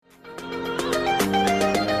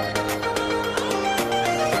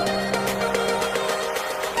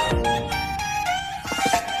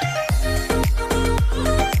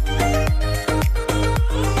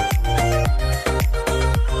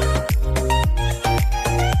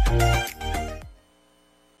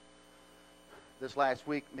this last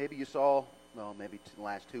week, maybe you saw, well, maybe the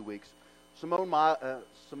last 2 weeks, Simone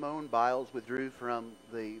Biles withdrew from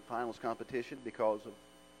the finals competition because of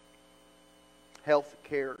health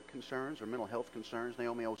care concerns or mental health concerns.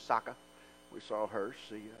 Naomi Osaka, we saw her.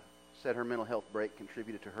 She said her mental health break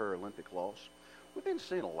contributed to her Olympic loss. We've been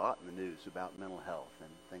seeing a lot in the news about mental health and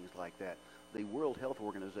things like that. The World Health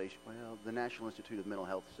Organization, well, the National Institute of Mental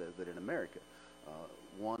Health says that in America,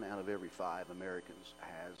 1 out of every 5 Americans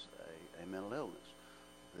has a mental illness.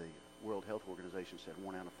 The World Health Organization said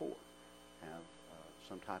 1 out of 4 have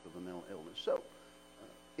some type of a mental illness. So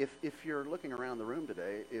if you're looking around the room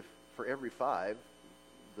today, if for every 5,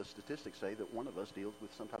 the statistics say that one of us deals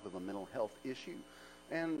with some type of a mental health issue.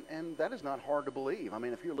 And that is not hard to believe. I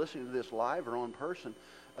mean, if you're listening to this live or in person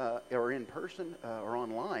or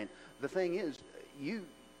online, the thing is,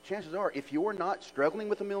 chances are, if you're not struggling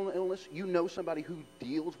with a mental illness, you know somebody who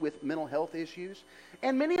deals with mental health issues.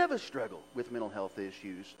 And many of us struggle with mental health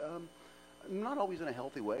issues. Not always in a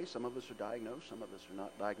healthy way. Some of us are diagnosed. Some of us are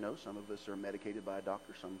not diagnosed. Some of us are medicated by a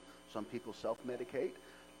doctor. Some people self-medicate.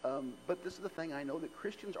 But this is the thing I know, that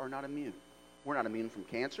Christians are not immune. We're not immune from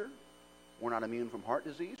cancer. We're not immune from heart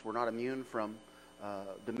disease. We're not immune from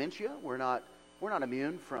dementia. We're not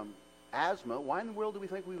immune from asthma. Why in the world do we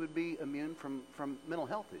think we would be immune from mental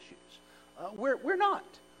health issues? We're not.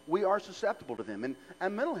 We are susceptible to them.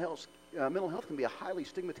 And mental health can be a highly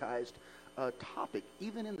stigmatized topic,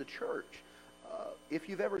 even in the church. If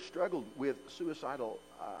you've ever struggled with suicidal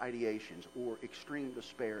ideations or extreme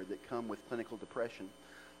despair that come with clinical depression,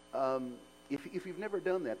 if you've never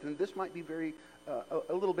done that, then this might be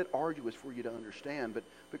a little bit arduous for you to understand.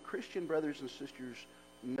 But Christian brothers and sisters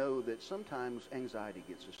know that sometimes anxiety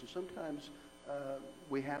gets us, and sometimes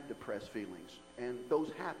we have depressed feelings, and those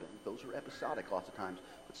happen. Those are episodic lots of times.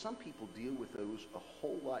 But some people deal with those a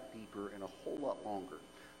whole lot deeper and a whole lot longer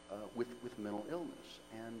with mental illness,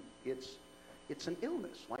 and it's an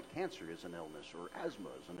illness, like cancer is an illness, or asthma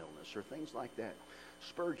is an illness, or things like that.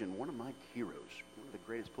 Spurgeon, one of my heroes, one of the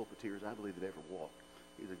greatest pulpiteers I believe that ever walked.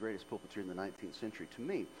 He's the greatest pulpiteer in the 19th century. To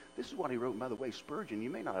me, this is what he wrote. And by the way, Spurgeon, you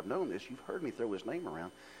may not have known this. You've heard me throw his name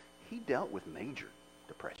around. He dealt with major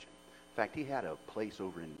depression. In fact, he had a place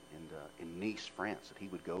over in Nice, France, that he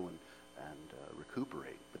would go and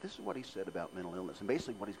recuperate. But this is what he said about mental illness. And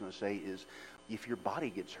basically what he's going to say is, if your body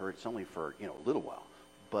gets hurt, it's only for a little while.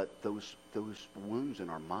 But those wounds in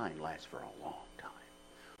our mind last for a long time.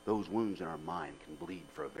 Those wounds in our mind can bleed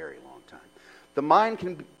for a very long time. The mind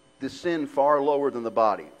can descend far lower than the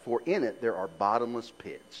body, for in it there are bottomless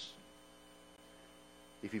pits.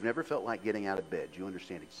 If you've never felt like getting out of bed, you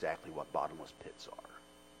understand exactly what bottomless pits are.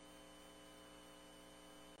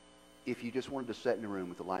 If you just wanted to sit in a room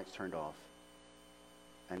with the lights turned off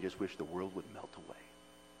and just wish the world would melt away,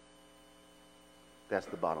 that's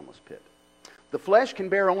the bottomless pit. The flesh can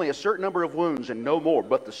bear only a certain number of wounds and no more,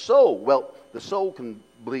 but the soul can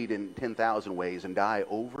bleed in 10,000 ways and die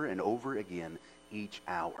over and over again each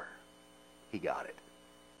hour. He got it.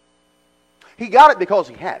 He got it because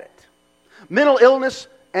he had it. Mental illness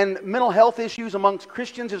and mental health issues amongst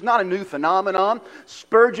Christians is not a new phenomenon.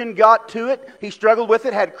 Spurgeon got to it. He struggled with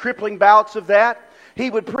it, had crippling bouts of that. He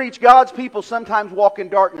would preach, God's people sometimes walk in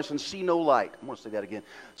darkness and see no light. I'm going to say that again.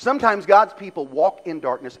 Sometimes God's people walk in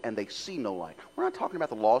darkness and they see no light. We're not talking about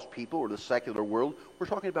the lost people or the secular world. We're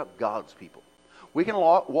talking about God's people. We can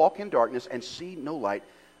walk in darkness and see no light.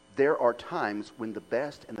 There are times when the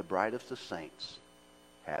best and the brightest of saints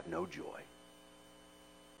have no joy.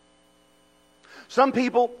 Some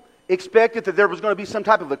people expected that there was going to be some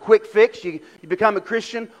type of a quick fix. You become a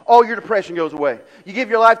Christian, all your depression goes away. You give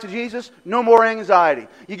your life to Jesus, no more anxiety.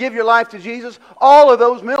 You give your life to Jesus, all of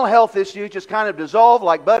those mental health issues just kind of dissolve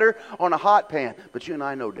like butter on a hot pan. But you and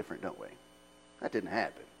I know different, don't we? That didn't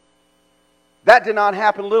happen. That did not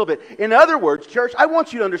happen a little bit. In other words, church, I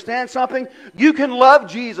want you to understand something. You can love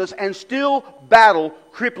Jesus and still battle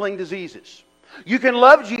crippling diseases. You can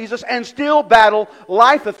love Jesus and still battle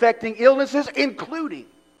life-affecting illnesses, including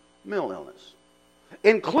mental illness,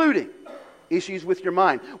 including issues with your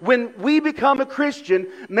mind. When we become a Christian,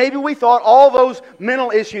 maybe we thought all those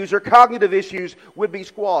mental issues or cognitive issues would be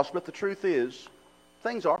squashed, but the truth is,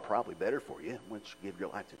 things are probably better for you once you give your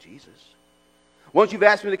life to Jesus. Once you've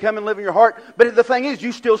asked Him to come and live in your heart, but the thing is,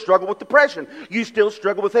 you still struggle with depression, you still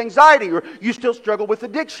struggle with anxiety, or you still struggle with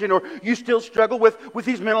addiction, or you still struggle with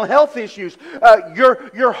these mental health issues.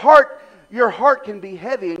 Your heart can be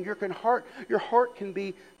heavy, and your heart can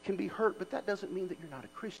be hurt, but that doesn't mean that you're not a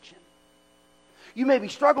Christian. You may be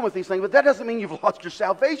struggling with these things, but that doesn't mean you've lost your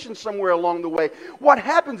salvation somewhere along the way. What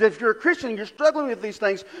happens if you're a Christian and you're struggling with these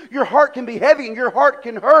things? Your heart can be heavy and your heart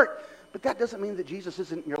can hurt, But that doesn't mean that Jesus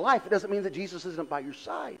isn't in your life. It doesn't mean that Jesus isn't by your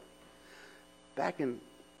side. Back in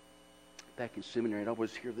seminary, I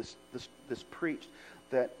always hear this preached,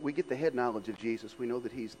 that we get the head knowledge of Jesus. We know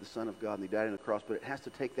that he's the Son of God and he died on the cross, but it has to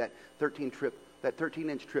take that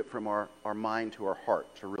 13-inch trip from our mind to our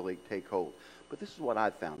heart to really take hold. But this is what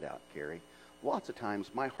I've found out, Gary. Lots of times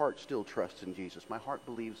my heart still trusts in Jesus. My heart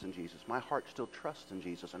believes in Jesus. My heart still trusts in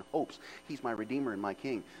Jesus and hopes he's my Redeemer and my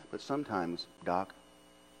King. But sometimes, Doc,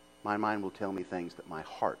 my mind will tell me things that my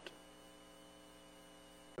heart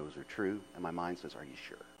knows are true, and my mind says, are you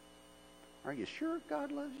sure? Are you sure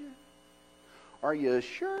God loves you? Are you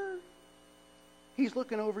sure he's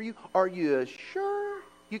looking over you? Are you sure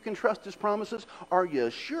you can trust his promises? Are you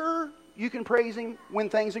sure you can praise him when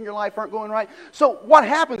things in your life aren't going right? So what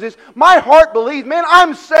happens is my heart believes, man,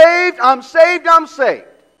 I'm saved, I'm saved, I'm saved.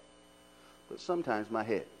 But sometimes my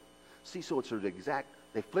head, see, so it's sort of exact,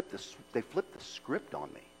 they flip the script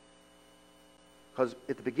on me. Because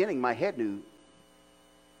at the beginning, my head knew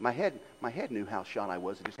how shot I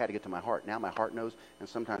was. It just had to get to my heart. Now my heart knows, and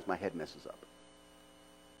sometimes my head messes up.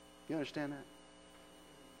 You understand that?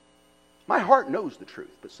 My heart knows the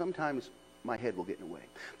truth, but sometimes my head will get in the way.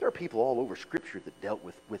 There are people all over Scripture that dealt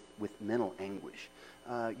with mental anguish.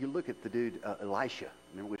 You look at the dude, Elisha.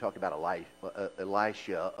 Remember we talked about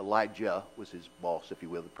Elisha. Elijah was his boss, if you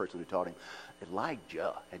will, the person who taught him.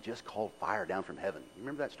 Elijah had just called fire down from heaven. You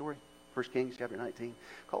remember that story? 1 Kings chapter 19.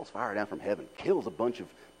 Calls fire down from heaven. Kills a bunch of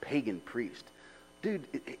pagan priests. Dude,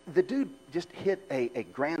 the dude just hit a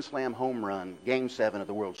Grand Slam home run, Game 7 of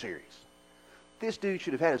the World Series. This dude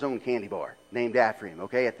should have had his own candy bar named after him,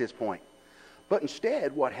 okay, at this point. But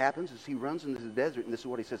instead, what happens is he runs into the desert, and this is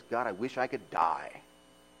what he says, God, I wish I could die.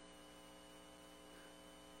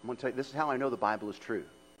 I'm going to tell you, this is how I know the Bible is true.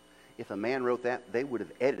 If a man wrote that, they would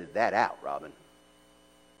have edited that out, Robin.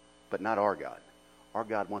 But not our God. Our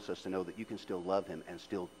God wants us to know that you can still love him and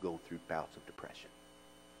still go through bouts of depression.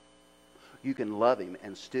 You can love him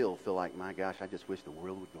and still feel like, my gosh, I just wish the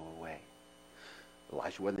world would go away.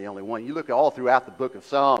 Elisha wasn't the only one. You look all throughout the book of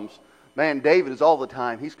Psalms, man, David is all the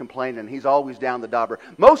time. He's complaining. He's always down the dauber.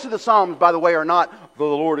 Most of the Psalms, by the way, are not, the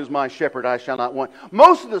Lord is my shepherd, I shall not want.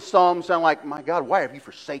 Most of the Psalms sound like, my God, why have you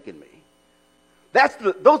forsaken me?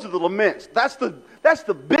 Those are the laments. That's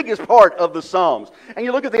the biggest part of the Psalms. And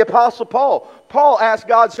you look at the Apostle Paul. Paul asked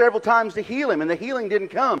God several times to heal him, and the healing didn't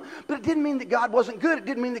come. But it didn't mean that God wasn't good. It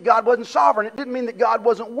didn't mean that God wasn't sovereign. It didn't mean that God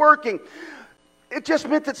wasn't working. It just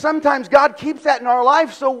meant that sometimes God keeps that in our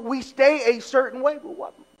life so we stay a certain way.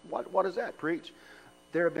 Well, what is that, preach?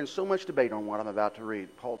 There have been so much debate on what I'm about to read.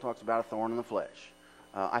 Paul talks about a thorn in the flesh.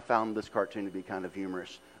 I found this cartoon to be kind of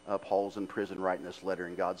humorous. Paul's in prison writing this letter,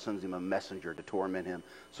 and God sends him a messenger to torment him.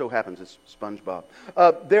 So happens it's SpongeBob.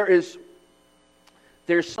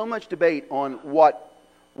 There's so much debate on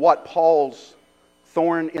what Paul's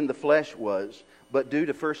thorn in the flesh was, but due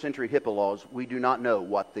to first century HIPAA laws, we do not know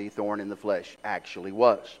what the thorn in the flesh actually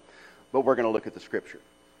was. But we're going to look at the Scripture.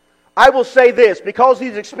 I will say this, because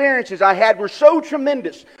these experiences I had were so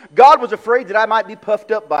tremendous, God was afraid that I might be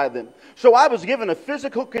puffed up by them. So I was given a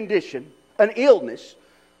physical condition, an illness,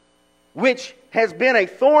 which has been a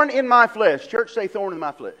thorn in my flesh. Church, say thorn in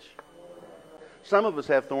my flesh. Some of us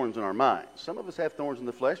have thorns in our minds. Some of us have thorns in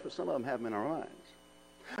the flesh, but some of them have them in our minds.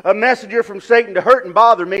 A messenger from Satan to hurt and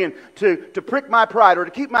bother me and to prick my pride or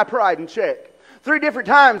to keep my pride in check. 3 different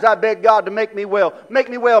times I begged God to make me well. Make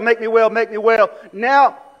me well, make me well, make me well.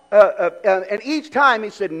 Now, and each time he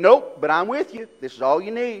said, nope, but I'm with you. This is all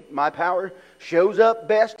you need. My power shows up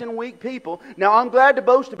best in weak people. Now, I'm glad to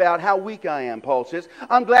boast about how weak I am, Paul says.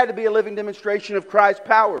 I'm glad to be a living demonstration of Christ's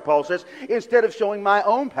power, Paul says, instead of showing my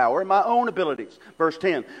own power and my own abilities. Verse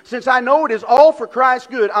 10, since I know it is all for Christ's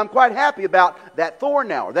good, I'm quite happy about that thorn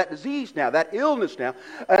now, or that disease now, that illness now,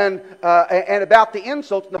 and about the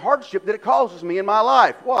insults and the hardship that it causes me in my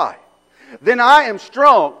life. Why? Then I am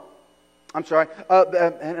strong. And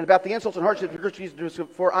about the insults and hardships of Jesus,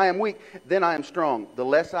 for I am weak, then I am strong. The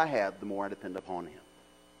less I have, the more I depend upon him.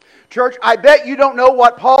 Church, I bet you don't know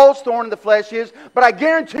what Paul's thorn in the flesh is, but I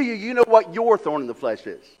guarantee you, you know what your thorn in the flesh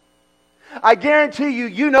is. I guarantee you,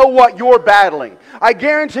 you know what you're battling. I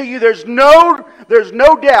guarantee you there's no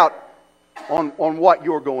doubt on what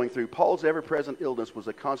you're going through. Paul's ever-present illness was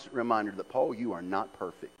a constant reminder that, Paul, you are not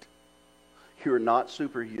perfect. You're not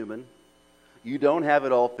superhuman. You don't have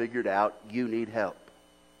it all figured out. You need help.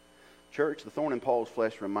 Church, the thorn in Paul's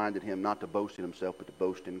flesh reminded him not to boast in himself, but to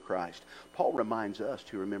boast in Christ. Paul reminds us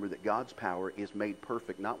to remember that God's power is made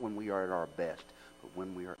perfect not when we are at our best, but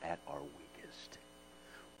when we are at our weakest.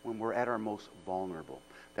 When we're at our most vulnerable.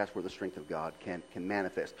 That's where the strength of God can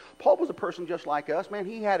manifest. Paul was a person just like us. Man,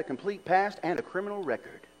 he had a complete past and a criminal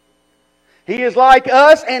record. He is like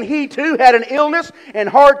us, and He too had an illness and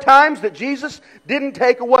hard times that Jesus didn't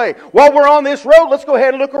take away. While we're on this road, let's go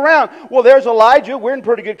ahead and look around. Well, there's Elijah. We're in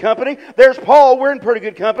pretty good company. There's Paul. We're in pretty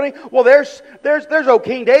good company. Well, there's old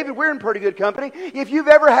King David. We're in pretty good company. If you've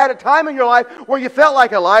ever had a time in your life where you felt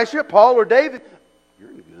like Elisha, Paul, or David, you're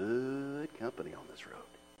in good company on this road.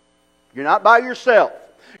 You're not by yourself.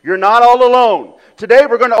 You're not all alone. Today,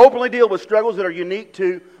 we're going to openly deal with struggles that are unique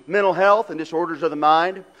to mental health and disorders of the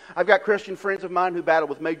mind. I've got Christian friends of mine who battle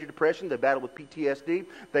with major depression. They battle with PTSD.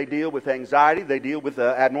 They deal with anxiety. They deal with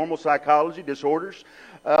abnormal psychology disorders.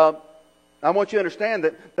 I want you to understand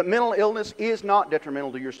that mental illness is not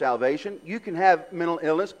detrimental to your salvation. You can have mental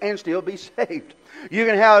illness and still be saved. You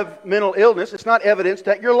can have mental illness. It's not evidence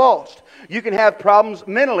that you're lost. You can have problems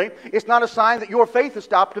mentally. It's not a sign that your faith has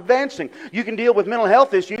stopped advancing. You can deal with mental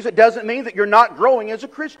health issues. It doesn't mean that you're not growing as a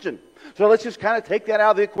Christian. So let's just kind of take that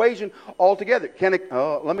out of the equation altogether.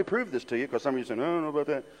 Let me prove this to you, because some of you say, no, I don't know about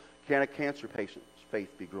that. Can a cancer patient's faith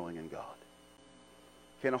be growing in God?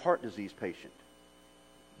 Can a heart disease patient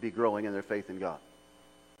be growing in their faith in God?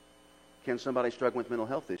 Can somebody struggling with mental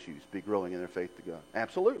health issues be growing in their faith to God?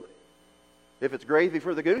 Absolutely. If it's gravy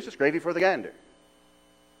for the goose, it's gravy for the gander.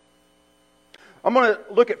 I'm going to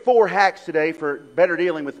look at 4 hacks today for better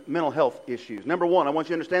dealing with mental health issues. Number 1, I want you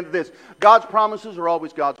to understand that this: God's promises are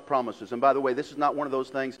always God's promises. And by the way, this is not one of those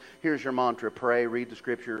things, here's your mantra, pray, read the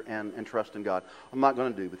Scripture, and trust in God. I'm not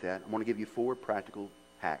going to do with that. I'm going to give you 4 practical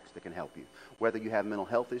hacks that can help you, whether you have mental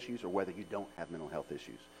health issues or whether you don't have mental health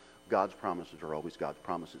issues. God's promises are always God's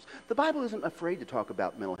promises. The Bible isn't afraid to talk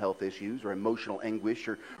about mental health issues or emotional anguish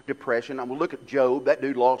or depression. I mean, look at Job. That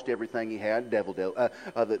dude lost everything he had.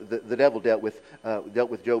 The devil dealt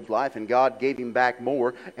with Job's life, and God gave him back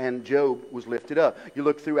more, and Job was lifted up. You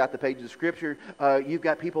look throughout the pages of Scripture, you've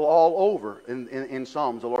got people all over in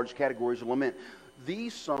Psalms, the largest categories of lament.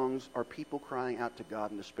 These songs are people crying out to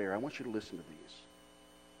God in despair. I want you to listen to these.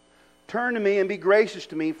 Turn to me and be gracious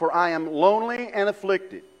to me, for I am lonely and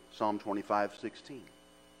afflicted. Psalm 25:16.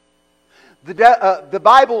 The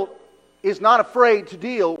Bible is not afraid to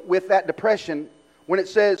deal with that depression when it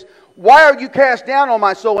says, why are you cast down, O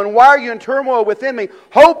my soul, and why are you in turmoil within me?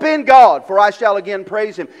 Hope in God, for I shall again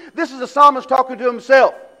praise Him. This is a psalmist talking to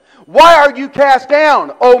himself. Why are you cast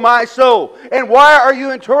down, O my soul? And why are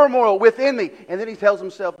you in turmoil within me? And then he tells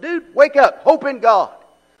himself, dude, wake up, hope in God.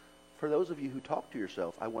 For those of you who talk to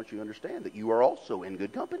yourself, I want you to understand that you are also in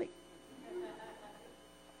good company.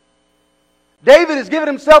 David has given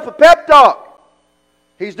himself a pep talk.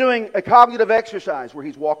 He's doing a cognitive exercise where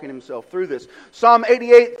he's walking himself through this. Psalm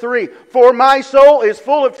 88:3. For my soul is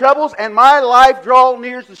full of troubles, and my life draws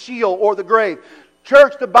near the Sheol, or the grave.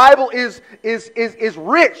 Church, the Bible is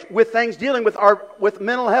rich with things dealing with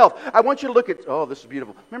mental health. I want you to look at, this is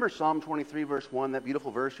beautiful. Remember Psalm 23 verse 1, that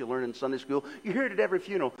beautiful verse you learn in Sunday school? You hear it at every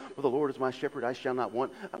funeral. For the Lord is my shepherd, I shall not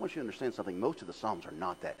want. I want you to understand something. Most of the Psalms are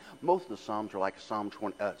not that. Most of the Psalms are like Psalms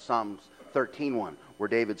 13:1, where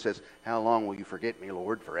David says, how long will you forget me,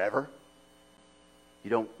 Lord, forever?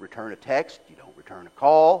 You don't return a text. You don't return a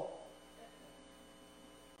call.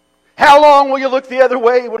 How long will you look the other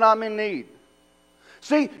way when I'm in need?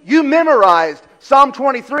 See, you memorized Psalm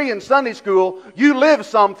 23 in Sunday school. You lived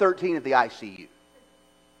Psalm 13 at the ICU.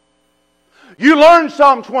 You learned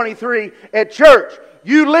Psalm 23 at church.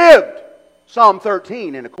 You lived Psalm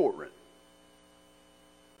 13 in a courtroom.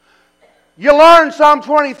 You learned Psalm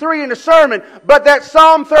 23 in a sermon, but that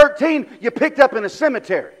Psalm 13 you picked up in a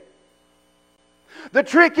cemetery. The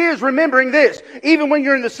trick is remembering this. Even when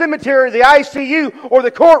you're in the cemetery, the ICU, or the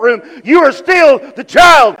courtroom, you are still the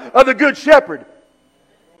child of the Good Shepherd.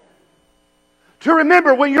 To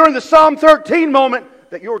remember when you're in the Psalm 13 moment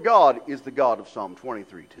that your God is the God of Psalm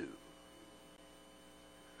 23 too.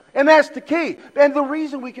 And that's the key. And the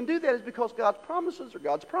reason we can do that is because God's promises are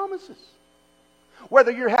God's promises.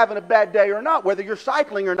 Whether you're having a bad day or not, whether you're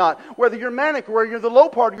cycling or not, whether you're manic or you're in the low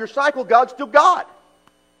part of your cycle, God's still God.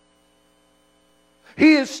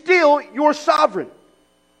 He is still your sovereign.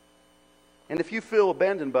 And if you feel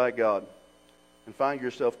abandoned by God and find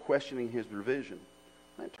yourself questioning His provision,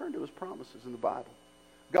 man, turn to His promises in the Bible.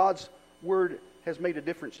 God's Word has made a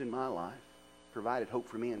difference in my life, provided hope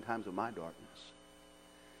for me in times of my darkness.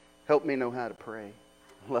 Help me know how to pray.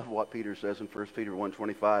 I love what Peter says in 1 Peter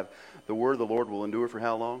 1:25. The word of the Lord will endure for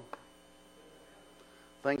how long?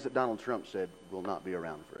 Things that Donald Trump said will not be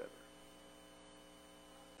around forever.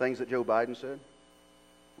 Things that Joe Biden said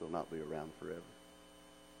will not be around forever.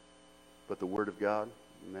 But the Word of God,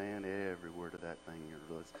 man, every word of that thing,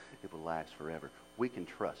 it will last forever. We can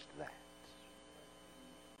trust that.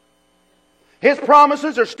 His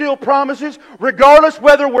promises are still promises, regardless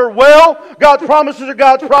whether we're well. God's promises are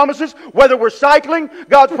God's promises. Whether we're cycling,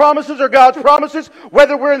 God's promises are God's promises.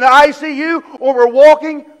 Whether we're in the ICU or we're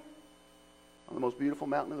walking on the most beautiful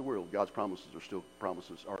mountain in the world, God's promises are still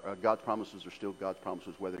promises. God's promises are still God's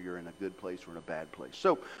promises, whether you're in a good place or in a bad place.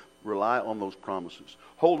 So rely on those promises.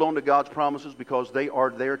 Hold on to God's promises because they are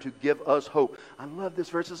there to give us hope. I love this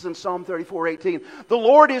verse. It's in Psalm 34:18. The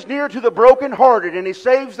Lord is near to the brokenhearted, and He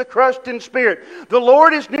saves the crushed in spirit. The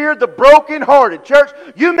Lord is near the brokenhearted. Church,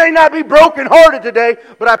 you may not be brokenhearted today,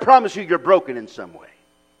 but I promise you, you're broken in some way.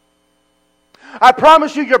 I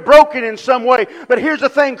promise you, you're broken in some way. But here's the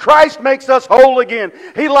thing. Christ makes us whole again.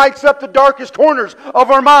 He lights up the darkest corners of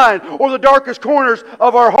our mind or the darkest corners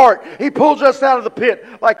of our heart. He pulls us out of the pit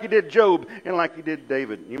like He did Job and like He did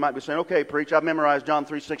David. You might be saying, okay, preach, I've memorized John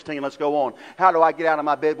 3:16. Let's go on. How do I get out of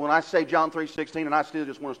my bed when I say John 3:16 and I still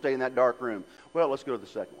just want to stay in that dark room? Well, let's go to the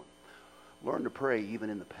second one. Learn to pray even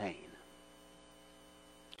in the pain.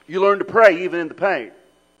 You learn to pray even in the pain.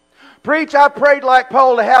 Preach, I prayed like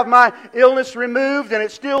Paul to have my illness removed and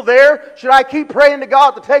it's still there. Should I keep praying to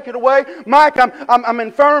God to take it away? Mike, I'm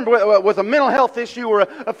infirmed with a mental health issue or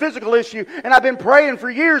a physical issue, and I've been praying for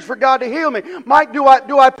years for God to heal me. Mike, do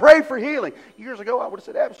I pray for healing? Years ago I would have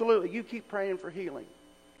said, absolutely, you keep praying for healing.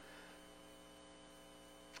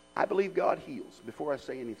 I believe God heals. Before I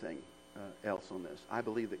say anything else on this, I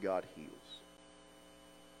believe that God heals.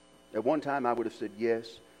 At one time I would have said yes,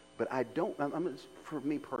 but I don't, for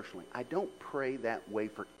me personally, I don't pray that way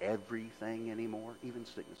for everything anymore, even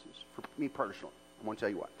sicknesses. For me personally, I'm going to tell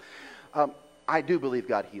you why. I do believe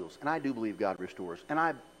God heals, and I do believe God restores, and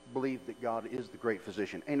I believe that God is the great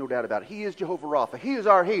physician. Ain't no doubt about it. He is Jehovah Rapha. He is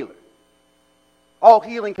our healer. All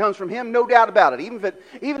healing comes from Him, no doubt about it.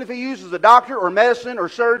 Even if He uses a doctor or medicine or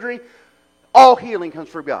surgery, all healing comes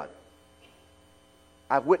from God.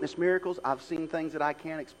 I've witnessed miracles. I've seen things that I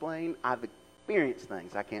can't explain. I've experienced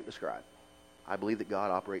things I can't describe. I believe that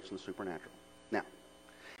God operates in the supernatural. Now,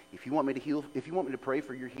 if you want me to pray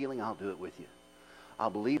for your healing, I'll do it with you.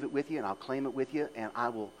 I'll believe it with you, and I'll claim it with you, and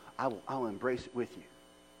I'll embrace it with you.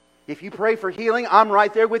 If you pray for healing, I'm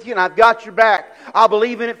right there with you, and I've got your back. I'll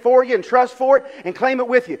believe in it for you and trust for it and claim it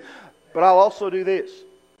with you. But I'll also do this.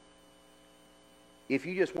 If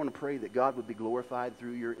you just want to pray that God would be glorified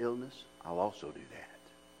through your illness, I'll also do that.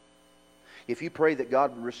 If you pray that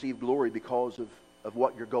God would receive glory because of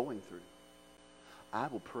what you're going through, I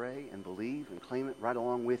will pray and believe and claim it right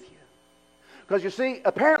along with you. Because you see,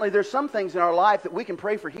 apparently there's some things in our life that we can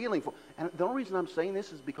pray for healing for. And the only reason I'm saying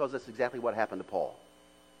this is because that's exactly what happened to Paul.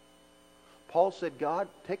 Paul said, God,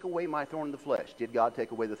 take away my thorn in the flesh. Did God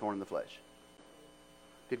take away the thorn in the flesh?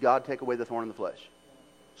 Did God take away the thorn in the flesh?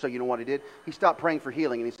 So you know what He did? He stopped praying for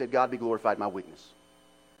healing and he said, God, be glorified in my weakness.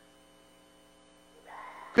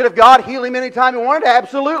 Could have God healed him anytime He wanted?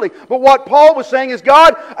 Absolutely. But what Paul was saying is,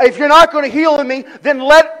 God, if you're not going to heal me, then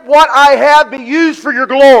let what I have be used for your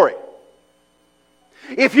glory.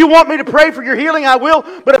 If you want me to pray for your healing, I will.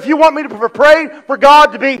 But if you want me to pray for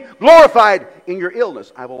God to be glorified in your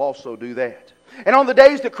illness, I will also do that. And on the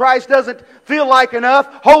days that Christ doesn't feel like enough,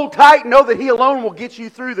 hold tight and know that He alone will get you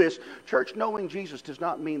through this. Church, knowing Jesus does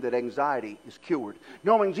not mean that anxiety is cured.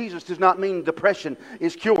 Knowing Jesus does not mean depression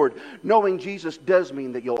is cured. Knowing Jesus does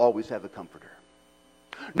mean that you'll always have a comforter.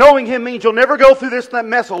 Knowing Him means you'll never go through this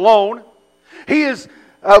mess alone. He is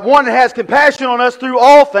one that has compassion on us through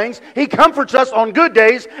all things. He comforts us on good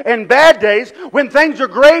days and bad days. When things are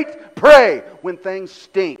great, pray. When things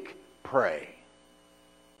stink, pray.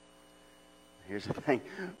 Here's the thing.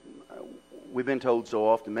 We've been told so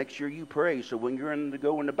often, make sure you pray so when you're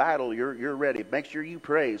go into battle, you're ready. Make sure you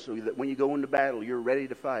pray so that when you go into battle, you're ready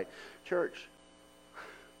to fight. Church,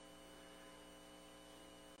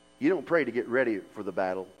 you don't pray to get ready for the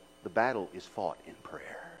battle. The battle is fought in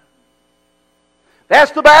prayer.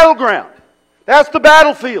 That's the battleground. That's the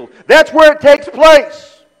battlefield. That's where it takes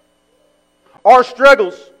place. Our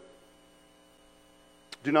struggles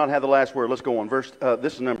do not have the last word. Let's go on.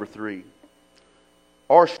 This is number 3.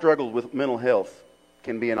 Our struggle with mental health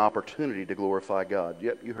can be an opportunity to glorify God.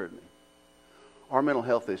 Yep, you heard me. Our mental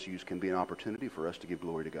health issues can be an opportunity for us to give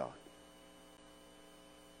glory to God.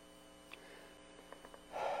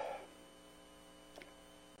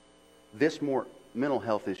 Mental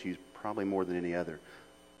health issues probably more than any other,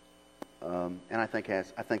 and I think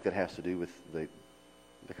that has to do with the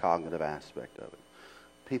cognitive aspect of it.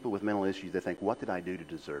 People with mental issues, they think, what did I do to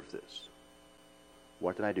deserve this?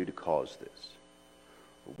 What did I do to cause this?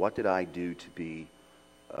 What did I do to be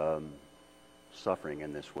suffering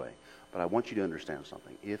in this way? But I want you to understand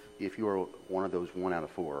something. If you are one of those 1 out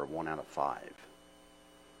of 4 or 1 out of 5,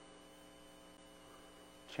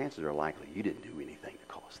 chances are likely you didn't do anything to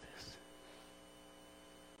cause this.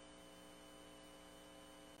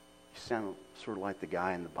 You sound sort of like the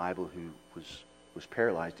guy in the Bible who was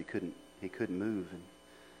paralyzed. He couldn't move, and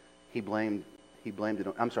he blamed it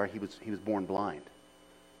on, I'm sorry, he was born blind.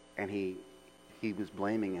 And he was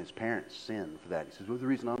blaming his parents' sin for that. He says, well, the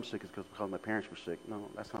reason I'm sick is because my parents were sick. No,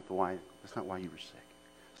 that's not why you were sick.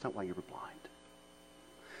 That's not why you were blind.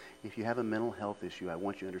 If you have a mental health issue, I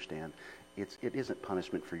want you to understand it isn't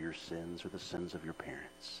punishment for your sins or the sins of your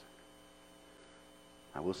parents.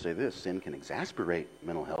 I will say this, sin can exasperate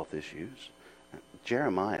mental health issues.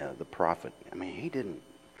 Jeremiah, the prophet, he didn't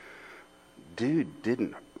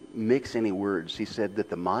mix any words. He said that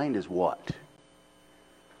the mind is what?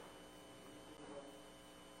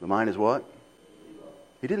 The mind is what?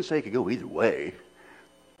 He didn't say it could go either way.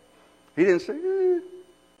 He didn't say,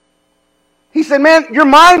 He said, man, your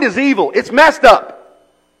mind is evil. It's messed up.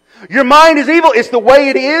 Your mind is evil. It's the way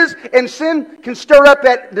it is. And sin can stir up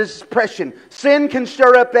that depression. Sin can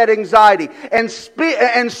stir up that anxiety. And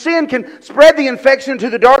sin can spread the infection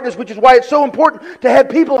to the darkness, which is why it's so important to have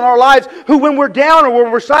people in our lives who, when we're down or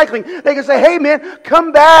when we're cycling, they can say, hey man,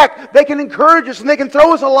 come back. They can encourage us and they can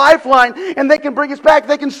throw us a lifeline and they can bring us back.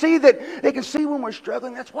 They can see when we're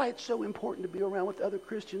struggling. That's why it's so important to be around with other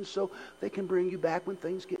Christians so they can bring you back when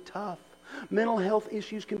things get tough. Mental health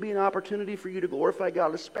issues can be an opportunity for you to glorify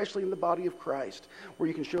God, especially in the body of Christ, where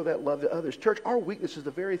you can show that love to others. Church, our weakness is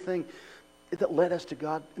the very thing that led us to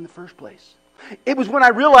God in the first place. It was when I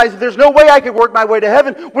realized that there's no way I could work my way to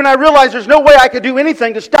heaven, when I realized there's no way I could do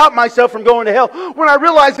anything to stop myself from going to hell, when I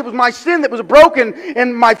realized it was my sin that was broken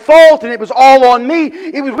and my fault and it was all on me.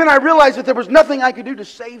 It was when I realized that there was nothing I could do to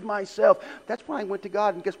save myself. That's when I went to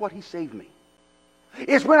God, and guess what? He saved me.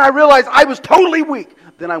 It's when I realized I was totally weak.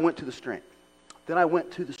 Then I went to the strength. Then I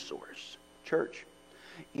went to the source. Church,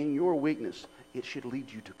 in your weakness, it should lead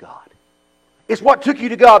you to God. It's what took you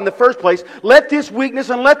to God in the first place. Let this weakness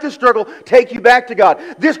and let this struggle take you back to God.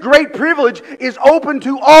 This great privilege is open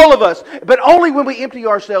to all of us. But only when we empty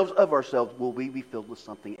ourselves of ourselves will we be filled with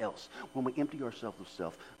something else. When we empty ourselves of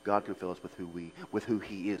self, God can fill us with who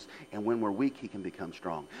He is. And when we're weak, He can become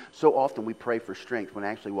strong. So often we pray for strength when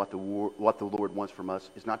actually what the Lord wants from us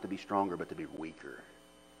is not to be stronger, but to be weaker.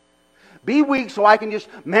 Be weak so I can just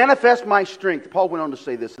manifest my strength. Paul went on to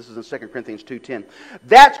say this. This is in 2 Corinthians 2:10.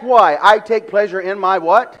 That's why I take pleasure in my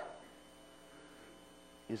what?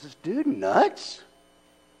 Is this dude nuts?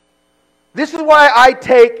 This is why I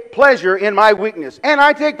take pleasure in my weakness. And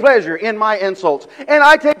I take pleasure in my insults. And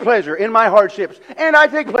I take pleasure in my hardships. And I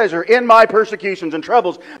take pleasure in my persecutions and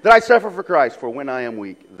troubles that I suffer for Christ. For when I am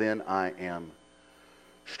weak, then I am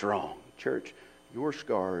strong. Church, your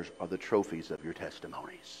scars are the trophies of your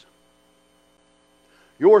testimonies.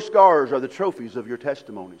 Your scars are the trophies of your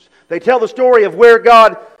testimonies. They tell the story of where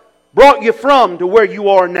God brought you from to where you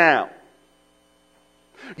are now.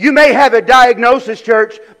 You may have a diagnosis,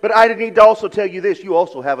 church, but I need to also tell you this. You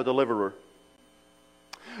also have a deliverer.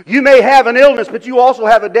 You may have an illness, but you also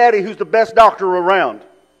have a daddy who's the best doctor around.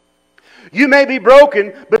 You may be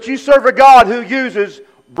broken, but you serve a God who uses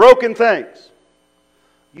broken things.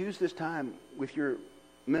 Use this time with your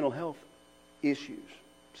mental health issues.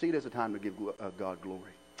 See it as a time to give God glory.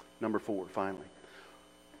 Number 4, finally.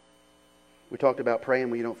 We talked about praying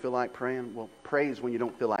when you don't feel like praying. Well, praise when you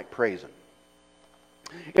don't feel like praising.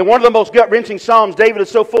 In one of the most gut-wrenching Psalms, David is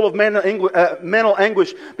so full of mental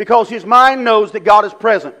anguish because his mind knows that God is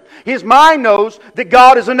present. His mind knows that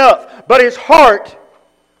God is enough, but his heart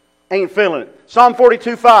ain't feeling it. Psalm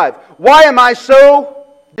 42:5. Why am I so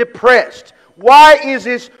depressed? Why is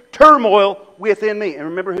this turmoil within me? And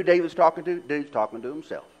remember who David's talking to? David's talking to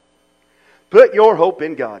himself. Put your hope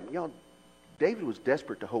in God. David was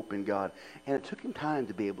desperate to hope in God, and it took him time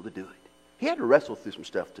to be able to do it. He had to wrestle through some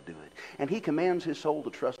stuff to do it. And he commands his soul to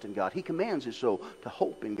trust in God. He commands his soul to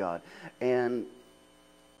hope in God and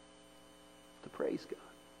to praise God.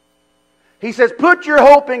 He says, put your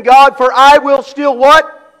hope in God, for I will still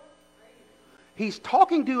what? He's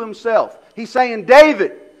talking to himself. He's saying,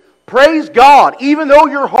 David, praise God, even though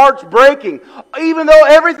your heart's breaking, even though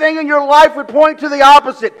everything in your life would point to the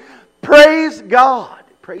opposite. Praise God.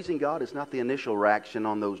 Praising God is not the initial reaction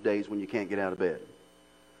on those days when you can't get out of bed.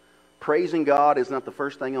 Praising God is not the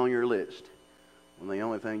first thing on your list when the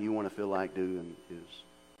only thing you want to feel like doing is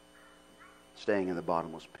staying in the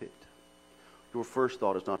bottomless pit. Your first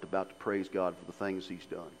thought is not about to praise God for the things He's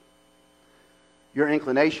done. Your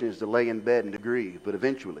inclination is to lay in bed and to grieve, but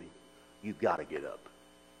eventually you've got to get up.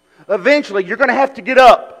 Eventually you're going to have to get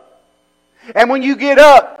up. And when you get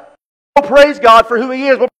up, you'll praise God for who He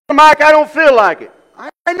is. Well, Mike, I don't feel like it.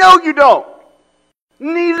 I know you don't.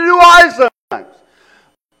 Neither do I sometimes.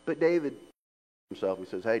 But David himself, he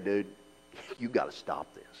says, hey, dude, you've got to stop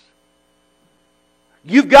this.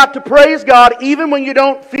 You've got to praise God even when you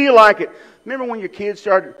don't feel like it. Remember when your kids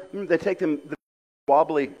they take them the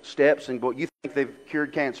wobbly steps and you think they've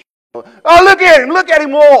cured cancer. Oh, look at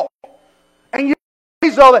him walk. And you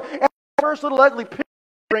praise all that. And the first little ugly picture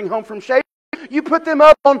you bring home from shaving, you put them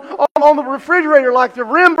up on the refrigerator like they're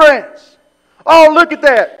Rembrandts. Oh, look at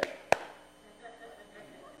that.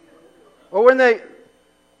 Or when they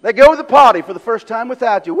go to the potty for the first time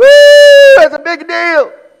without you. Woo! That's a big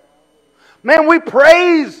deal. Man, we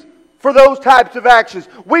praise for those types of actions.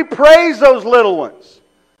 We praise those little ones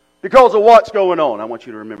because of what's going on. I want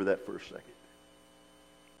you to remember that for a second.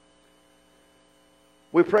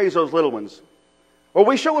 We praise those little ones. Or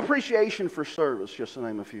we show appreciation for service, just to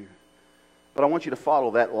name a few. But I want you to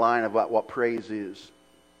follow that line about what praise is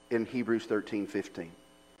in Hebrews 13:15. And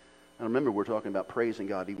remember, we're talking about praising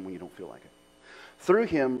God even when you don't feel like it. Through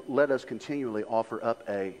Him, let us continually offer up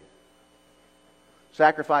a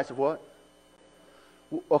sacrifice of what?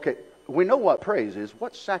 Okay, we know what praise is.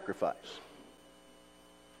 What's sacrifice?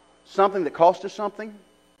 Something that cost us something?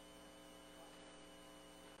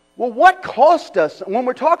 Well, what cost us? When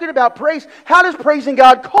we're talking about praise, how does praising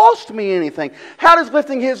God cost me anything? How does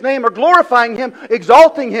lifting His name or glorifying Him,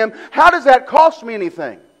 exalting Him, how does that cost me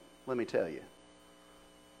anything? Let me tell you.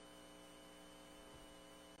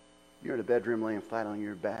 You're in a bedroom laying flat on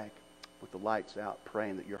your back with the lights out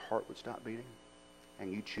praying that your heart would stop beating,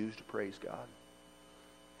 and you choose to praise God.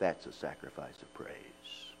 That's a sacrifice of praise.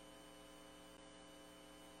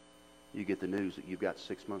 You get the news that you've got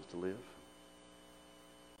 6 months to live,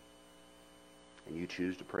 and you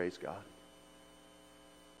choose to praise God.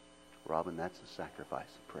 Robin, that's a sacrifice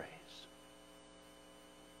of praise.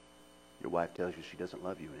 Your wife tells you she doesn't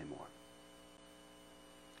love you anymore,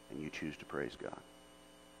 and you choose to praise God.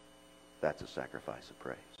 That's a sacrifice of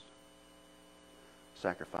praise.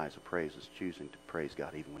 Sacrifice of praise is choosing to praise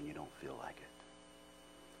God even when you don't feel like it.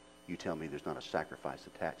 You tell me there's not a sacrifice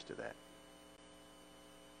attached to that.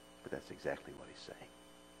 But that's exactly what He's saying.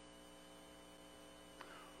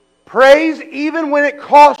 Praise even when it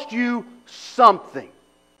costs you something.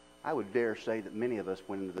 I would dare say that many of us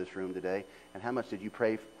went into this room today, and how much did you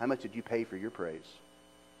pay for your praise?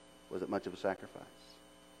 Was it much of a sacrifice?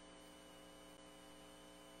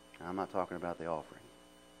 I'm not talking about the offering.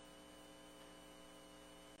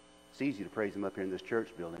 It's easy to praise Him up here in this church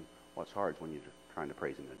building. What's hard is when you're trying to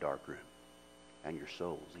praise Him in a dark room, and your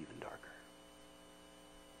soul's even darker.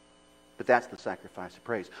 But that's the sacrifice of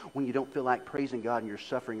praise. When you don't feel like praising God in your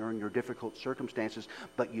suffering or in your difficult circumstances,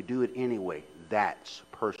 but you do it anyway, that's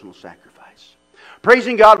personal sacrifice.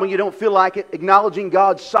 Praising God when you don't feel like it, acknowledging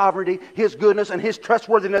God's sovereignty, His goodness, and His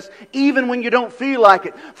trustworthiness, even when you don't feel like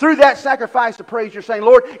it. Through that sacrifice of praise, you're saying,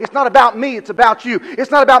 Lord, it's not about me, it's about You.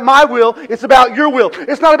 It's not about my will, it's about Your will.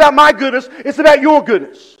 It's not about my goodness, it's about Your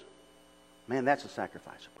goodness. Man, that's a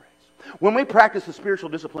sacrifice of praise. When we practice the spiritual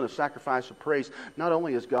discipline of sacrifice of praise, not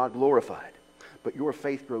only is God glorified, but your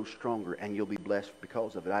faith grows stronger and you'll be blessed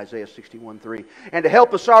because of it. Isaiah 61:3. And to help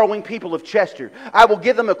the sorrowing people of Chester, I will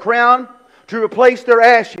give them a crown to replace their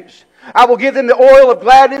ashes. I will give them the oil of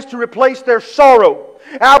gladness to replace their sorrow.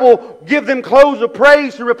 I will give them clothes of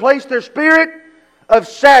praise to replace their spirit of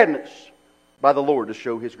sadness by the Lord to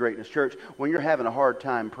show His greatness. Church, when you're having a hard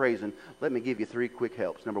time praising, let me give you 3 quick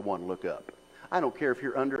helps. Number 1, look up. I don't care if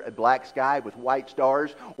you're under a black sky with white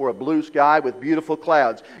stars or a blue sky with beautiful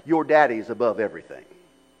clouds. Your daddy is above everything.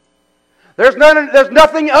 There's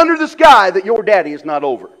nothing under the sky that your daddy is not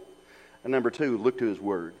over. And number 2, look to His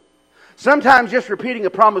Word. Sometimes just repeating a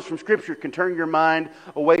promise from Scripture can turn your mind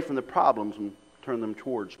away from the problems and turn them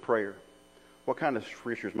towards prayer. What kind of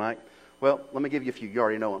scriptures, Mike? Well, let me give you a few. You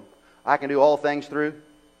already know them. I can do all things through.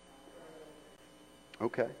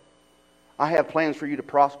 Okay. I have plans for you to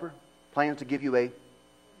prosper. Plans to give you a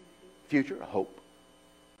future, a hope.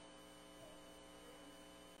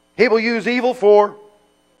 He will use evil for,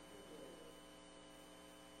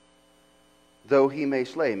 though He may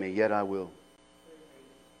slay me, yet I will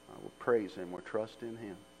praise Him or trust in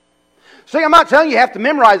Him. See, I'm not telling you have to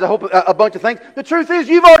memorize a bunch of things. The truth is,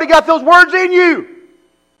 you've already got those words in you.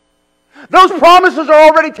 Those promises are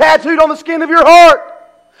already tattooed on the skin of your heart.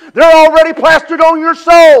 They're already plastered on your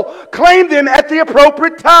soul. Claim them at the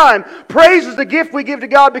appropriate time. Praise is the gift we give to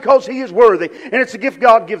God because He is worthy. And it's a gift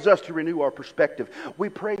God gives us to renew our perspective. We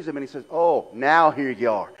praise Him and He says, oh, now here you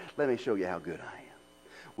are. Let me show you how good I am.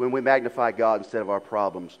 When we magnify God instead of our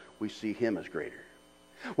problems, we see Him as greater.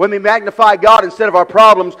 When we magnify God instead of our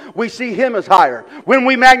problems, we see Him as higher. When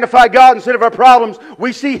we magnify God instead of our problems,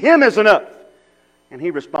 we see Him as enough. And He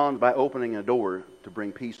responds by opening a door to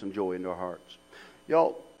bring peace and joy into our hearts.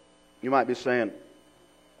 Y'all, You might be saying,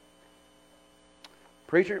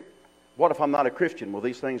 "Preacher, what if I'm not a Christian? Will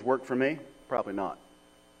these things work for me?" Probably not.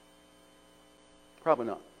 Probably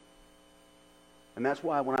not. And that's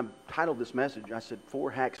why when I titled this message, I said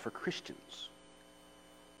 4 hacks for Christians.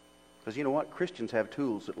 Because you know what? Christians have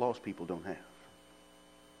tools that lost people don't have.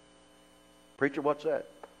 "Preacher, what's that?"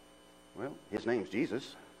 Well, His name's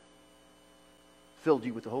Jesus. Filled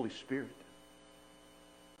you with the Holy Spirit.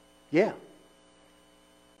 Yeah.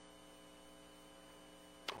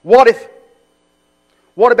 What if?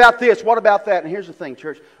 What about this? What about that? And here's the thing,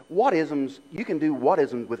 church. What-isms, you can do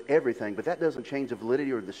what-isms with everything, but that doesn't change the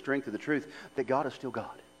validity or the strength of the truth that God is still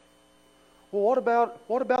God. Well,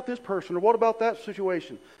 what about this person, or what about that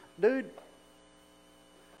situation? Dude,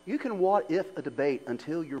 you can what-if a debate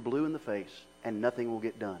until you're blue in the face and nothing will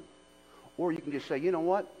get done. Or you can just say, "You know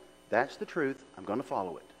what? That's the truth. I'm going to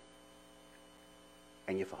follow it."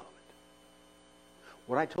 And you follow it.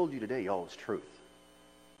 What I told you today, y'all, is truth.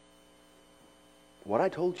 What I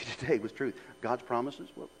told you today was truth. God's promises,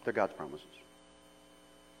 well, they're God's promises.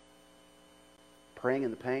 Praying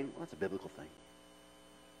in the pain, well, that's a biblical thing.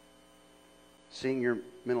 Seeing your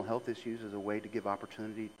mental health issues as a way to give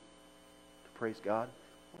opportunity to praise God,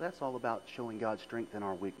 well, that's all about showing God's strength in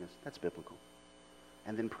our weakness. That's biblical.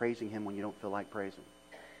 And then praising Him when you don't feel like praising.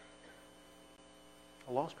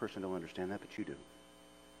 A lost person don't understand that, but you do.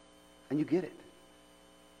 And you get it.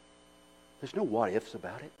 There's no what-ifs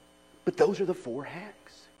about it. But those are the 4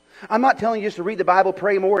 hacks. I'm not telling you just to read the Bible,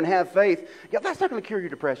 pray more, and have faith. Yeah, that's not going to cure your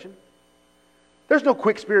depression. There's no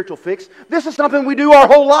quick spiritual fix. This is something we do our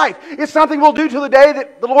whole life. It's something we'll do till the day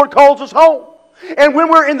that the Lord calls us home. And when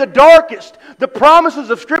we're in the darkest, the promises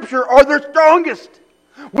of Scripture are their strongest.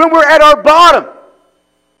 When we're at our bottom,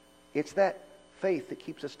 it's that faith that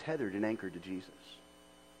keeps us tethered and anchored to Jesus.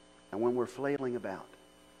 And when we're flailing about,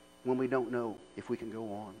 when we don't know if we can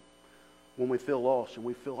go on, when we feel lost and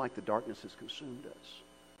we feel like the darkness has consumed us,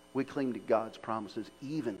 we cling to God's promises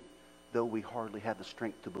even though we hardly have the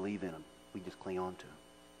strength to believe in them. We just cling on to them.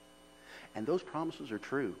 And those promises are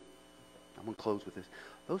true. I'm going to close with this.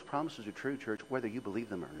 Those promises are true, church, whether you believe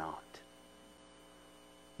them or not.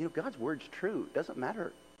 You know, God's word's true. It doesn't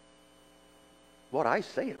matter what I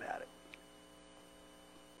say about it.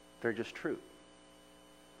 They're just true.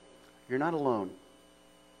 You're not alone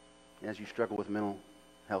as you struggle with mental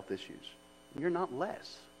health issues. You're not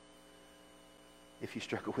less if you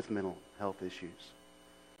struggle with mental health issues.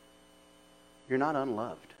 You're not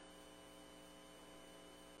unloved.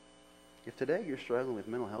 If today you're struggling with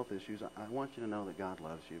mental health issues, I want you to know that God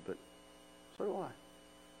loves you, but so do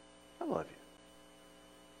I. I love you.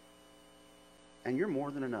 And you're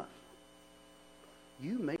more than enough.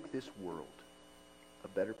 You make this world a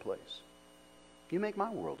better place. You make my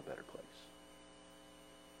world a better place.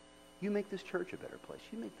 You make this church a better place.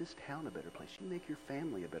 You make this town a better place. You make your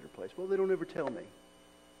family a better place. Well, they don't ever tell me.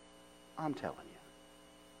 I'm telling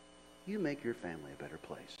you. You make your family a better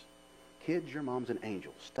place. Kids, your mom's an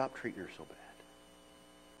angel. Stop treating her so bad.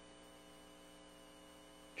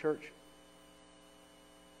 Church,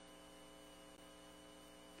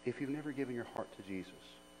 if you've never given your heart to Jesus,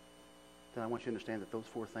 then I want you to understand that those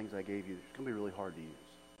 4 things I gave you, it's going to be really hard to use.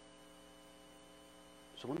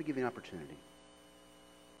 So let me give you an opportunity.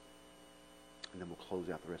 And then we'll close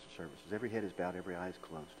out the rest of the services. Every head is bowed, every eye is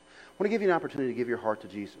closed. I want to give you an opportunity to give your heart to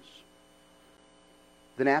Jesus.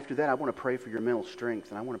 Then after that, I want to pray for your mental strength,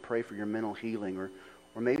 and I want to pray for your mental healing, or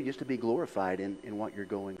maybe just to be glorified in what you're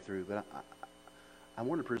going through. But I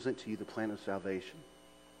want to present to you the plan of salvation.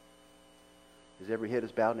 As every head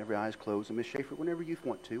is bowed and every eye is closed, and Ms. Schaefer, whenever you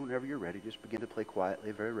want to, whenever you're ready, just begin to play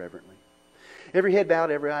quietly, very reverently. Every head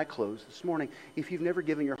bowed, every eye closed. This morning, if you've never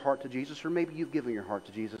given your heart to Jesus, or maybe you've given your heart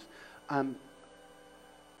to Jesus, I'm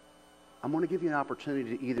going to give you an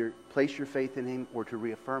opportunity to either place your faith in Him or to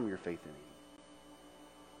reaffirm your faith in Him.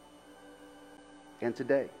 And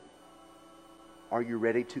today, are you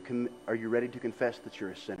ready to confess that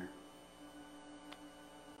you're a sinner?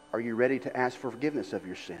 Are you ready to ask for forgiveness of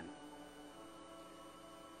your sin?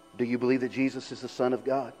 Do you believe that Jesus is the Son of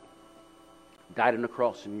God? Died on the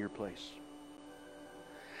cross in your place.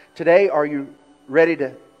 Today, are you ready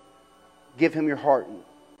to give Him your heart and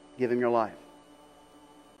give Him your life?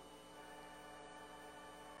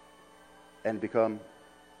 And become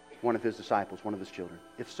one of His disciples, one of His children?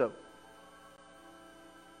 If so,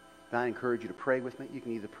 then I encourage you to pray with me. You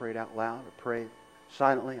can either pray it out loud or pray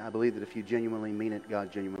silently. I believe that if you genuinely mean it,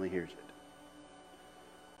 God genuinely hears it.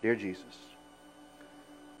 Dear Jesus,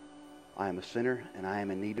 I am a sinner and I am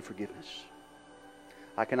in need of forgiveness.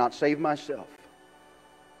 I cannot save myself.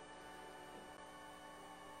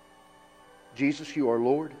 Jesus, you are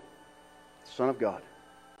Lord, Son of God.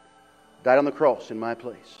 died on the cross in my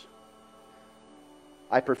place.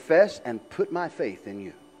 I profess and put my faith in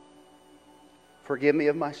you. Forgive me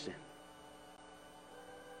of my sin.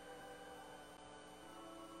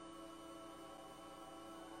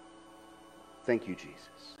 Thank you, Jesus.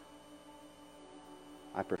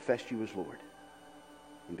 I profess you as Lord.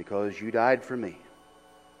 And because you died for me,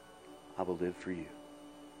 I will live for you.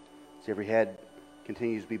 As every head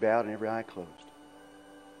continues to be bowed and every eye closed.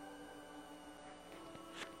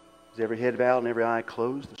 Is every head bowed and every eye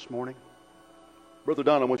closed this morning? Brother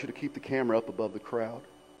Don, I want you to keep the camera up above the crowd.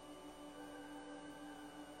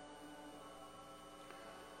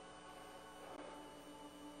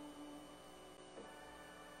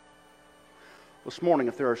 This morning,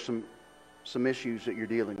 if there are some issues that you're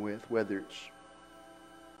dealing with, whether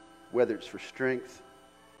it's for strength,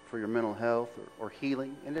 for your mental health, or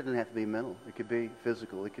healing, and it doesn't have to be mental. It could be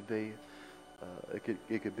physical. It could be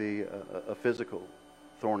a physical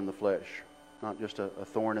thorn in the flesh, not just a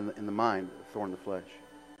thorn in the mind, a thorn in the flesh.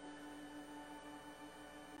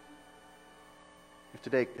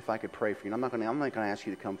 If I could pray for you, and I'm not going to ask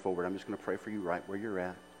you to come forward. I'm just going to pray for you right where you're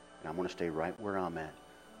at, and I'm going to stay right where I'm at.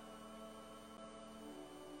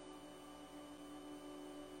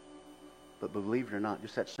 But believe it or not,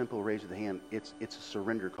 just that simple raise of the hand, it's a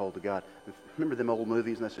surrender call to God. Remember them old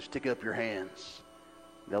movies, and they say, stick up your hands.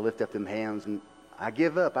 They'll lift up them hands, and I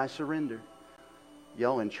give up, I surrender.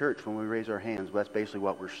 Y'all in church, when we raise our hands, well, that's basically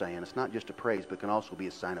what we're saying. It's not just a praise, but it can also be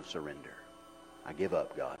a sign of surrender. I give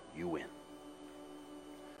up, God. You win.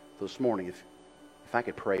 So this morning, if I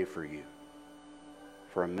could pray for you,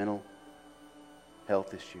 for a mental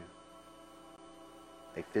health issue,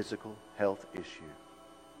 a physical health issue,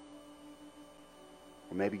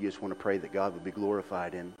 or maybe you just want to pray that God would be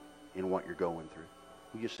glorified in what you're going through.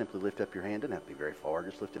 You just simply lift up your hand. It doesn't have to be very far.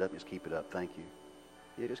 Just lift it up and just keep it up. Thank you.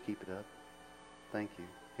 Yeah, just keep it up. Thank you.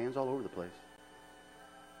 Hands all over the place.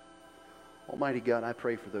 Almighty God, I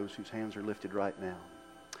pray for those whose hands are lifted right now.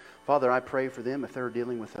 Father, I pray for them if they're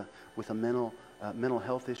dealing with a mental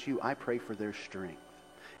health issue. I pray for their strength.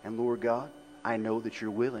 And Lord God, I know that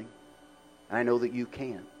you're willing. And I know that you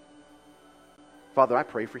can. Father, I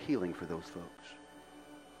pray for healing for those folks.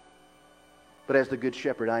 But as the Good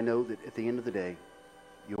Shepherd, I know that at the end of the day,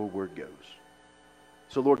 your word goes.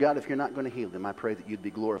 So Lord God, if you're not going to heal them, I pray that you'd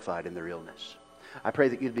be glorified in their illness. I pray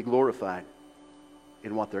that you'd be glorified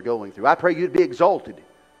in what they're going through. I pray you'd be exalted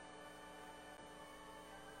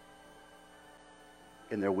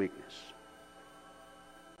in their weakness.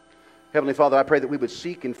 Heavenly Father, I pray that we would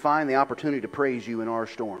seek and find the opportunity to praise you in our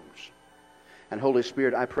storms. And Holy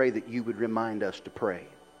Spirit, I pray that you would remind us to pray,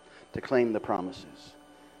 to claim the promises,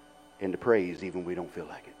 and to praise even when we don't feel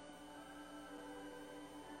like it.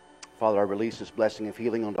 Father, I release this blessing of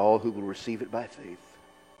healing unto all who will receive it by faith.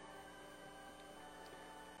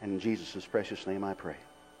 And in Jesus' precious name I pray.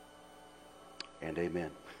 And amen.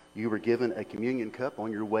 You were given a communion cup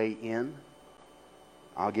on your way in.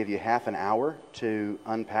 I'll give you half an hour to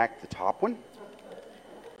unpack the top one.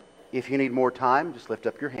 If you need more time, just lift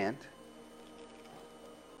up your hand.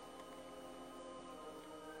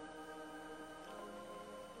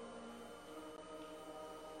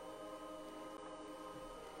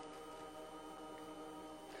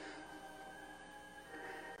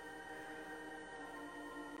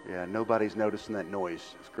 Yeah, nobody's noticing that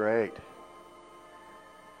noise. It's great.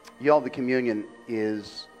 Y'all, the communion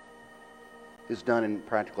is done in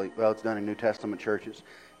it's done in New Testament churches.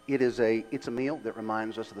 It's a meal that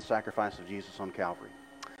reminds us of the sacrifice of Jesus on Calvary.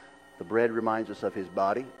 The bread reminds us of his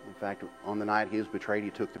body. In fact, on the night he was betrayed, he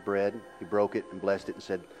took the bread, he broke it and blessed it and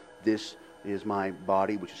said, "This is my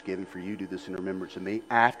body, which is given for you. Do this in remembrance of me."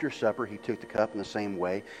 After supper, he took the cup in the same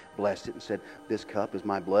way, blessed it and said, "This cup is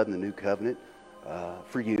my blood in the new covenant.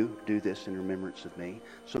 For you, do this in remembrance of me."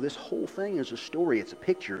 So this whole thing is a story. It's a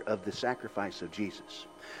picture of the sacrifice of Jesus.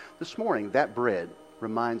 This morning, that bread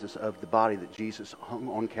reminds us of the body that Jesus hung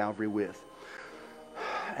on Calvary with.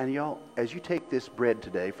 And y'all, as you take this bread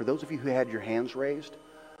today, for those of you who had your hands raised,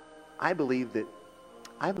 I believe that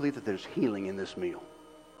there's healing in this meal.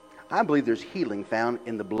 I believe there's healing found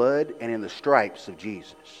in the blood and in the stripes of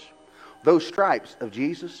Jesus. Those stripes of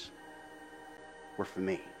Jesus were for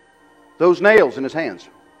me. Those nails in his hands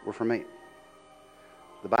were for me.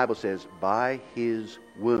 The Bible says, by his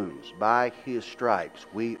wounds, by his stripes,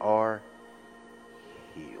 we are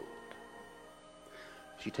healed.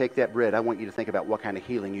 As you take that bread, I want you to think about what kind of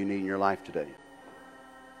healing you need in your life today.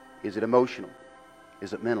 Is it emotional?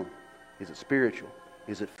 Is it mental? Is it spiritual?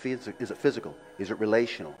 Is it physical? Is it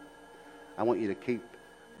relational? I want you to keep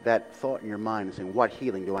that thought in your mind and saying, what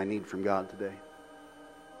healing do I need from God today?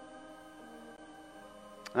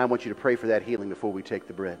 And I want you to pray for that healing before we take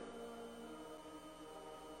the bread.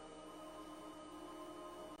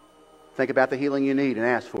 Think about the healing you need and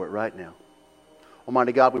ask for it right now.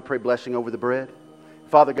 Almighty God, we pray blessing over the bread.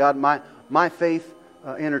 Father God, my faith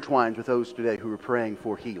intertwines with those today who are praying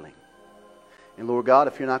for healing. And Lord God,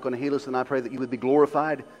 if you're not going to heal us, then I pray that you would be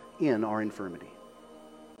glorified in our infirmity.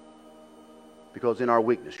 Because in our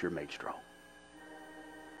weakness, you're made strong.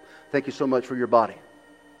 Thank you so much for your body.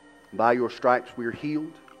 By your stripes, we are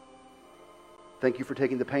healed. Thank you for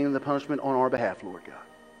taking the pain and the punishment on our behalf, Lord God.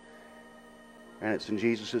 And it's in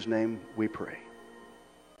Jesus' name we pray.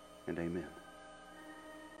 And amen.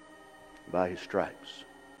 By His stripes,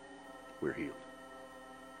 we're healed.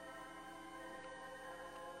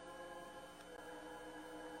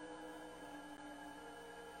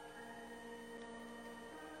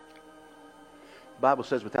 The Bible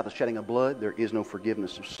says without the shedding of blood, there is no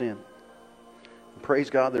forgiveness of sin. And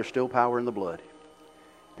praise God, there's still power in the blood.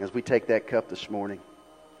 As we take that cup this morning,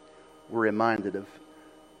 we're reminded of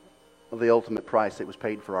the ultimate price that was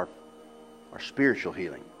paid for our spiritual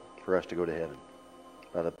healing, for us to go to heaven,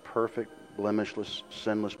 by the perfect, blemishless,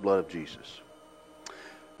 sinless blood of Jesus.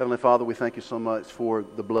 Heavenly Father, we thank you so much for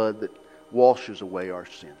the blood that washes away our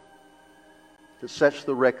sin, that sets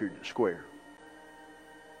the record square.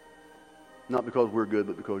 Not because we're good,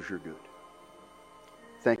 but because you're good.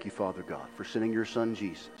 Thank you, Father God, for sending your Son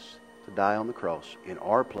Jesus to die on the cross in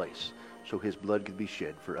our place so His blood could be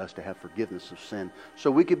shed for us to have forgiveness of sin,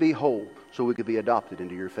 so we could be whole, so we could be adopted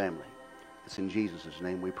into your family. It's in Jesus'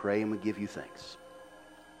 name we pray and we give you thanks.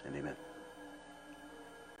 And amen.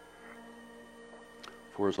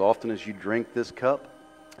 For as often as you drink this cup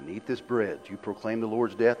and eat this bread, you proclaim the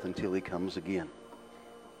Lord's death until He comes again.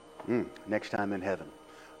 Next time in heaven.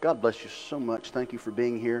 God bless you so much. Thank you for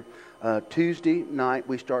being here. Tuesday night,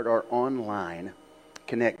 we start our online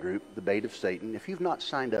Connect group, The Bait of Satan. If you've not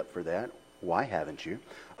signed up for that, why haven't you?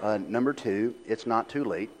 Number 2, it's not too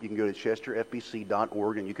late. You can go to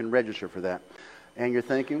chesterfbc.org and you can register for that. And you're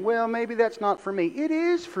thinking, well, maybe that's not for me. It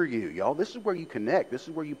is for you, y'all. This is where you connect. This is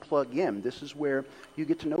where you plug in. This is where you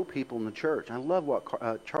get to know people in the church. I love what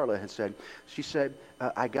Charla had said. She said,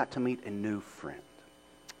 I got to meet a new friend.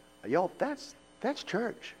 Y'all, that's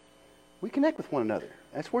church. We connect with one another.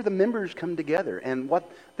 That's where the members come together. And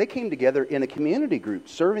they came together in a community group,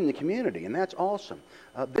 serving the community. And that's awesome.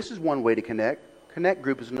 This is one way to connect. Connect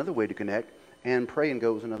group is another way to connect. And Pray and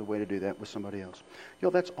Go is another way to do that with somebody else.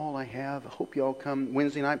 That's all I have. I hope you all come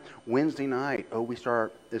Wednesday night. Wednesday night,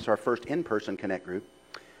 it's our first in-person Connect group.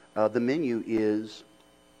 The menu is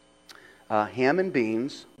ham and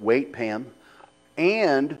beans, wait Pam,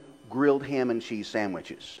 and grilled ham and cheese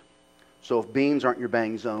sandwiches. So if beans aren't your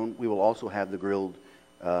bang zone, we will also have the grilled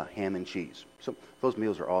ham and cheese. So those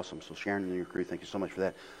meals are awesome. So Sharon and your crew, thank you so much for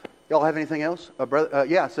that. Y'all have anything else? Brother,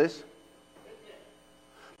 yeah, sis?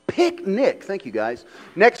 Picnic. Thank you, guys.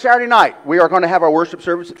 Next Saturday night, we are going to have our worship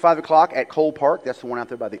service at 5 o'clock at Cole Park. That's the one out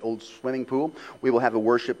there by the old swimming pool. We will have a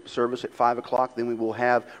worship service at 5 o'clock. Then we will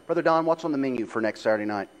have... Brother Don, what's on the menu for next Saturday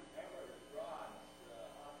night?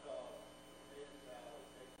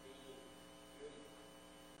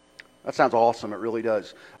 That sounds awesome. It really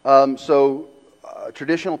does.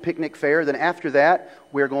 Traditional picnic fare. Then after that,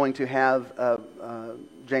 we're going to have...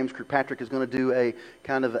 James Kirkpatrick is going to do a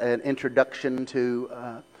kind of an introduction to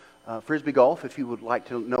Frisbee golf, if you would like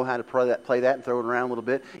to know how to play that and throw it around a little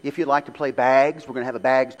bit. If you'd like to play bags, we're going to have a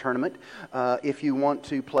bags tournament. If you want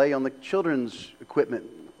to play on the children's equipment,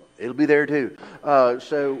 it'll be there too.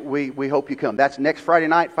 So we hope you come. That's next Friday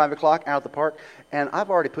night, 5 o'clock, out at the park. And I've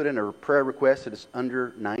already put in a prayer request that is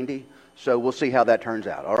under 90. So we'll see how that turns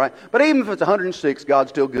out, all right? But even if it's 106, God's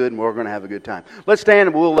still good, and we're going to have a good time. Let's stand,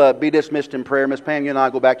 and we'll be dismissed in prayer. Miss Pam, you and I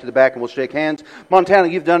go back to the back, and we'll shake hands. Montana,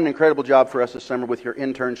 you've done an incredible job for us this summer with your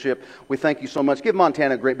internship. We thank you so much. Give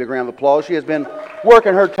Montana a great big round of applause. She has been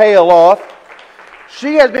working her tail off.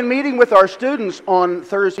 She has been meeting with our students on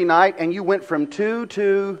Thursday night, and you went from 2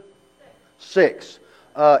 to 6.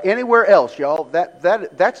 Anywhere else, y'all,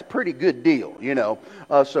 that's a pretty good deal, you know.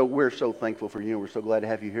 So we're so thankful for you. We're so glad to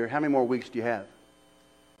have you here. How many more weeks do you have?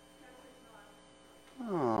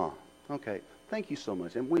 Oh, okay. Thank you so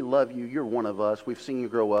much. And we love you. You're one of us. We've seen you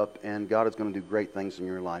grow up, and God is going to do great things in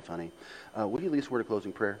your life, honey. Will you lead us a word of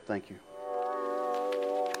closing prayer? Thank you.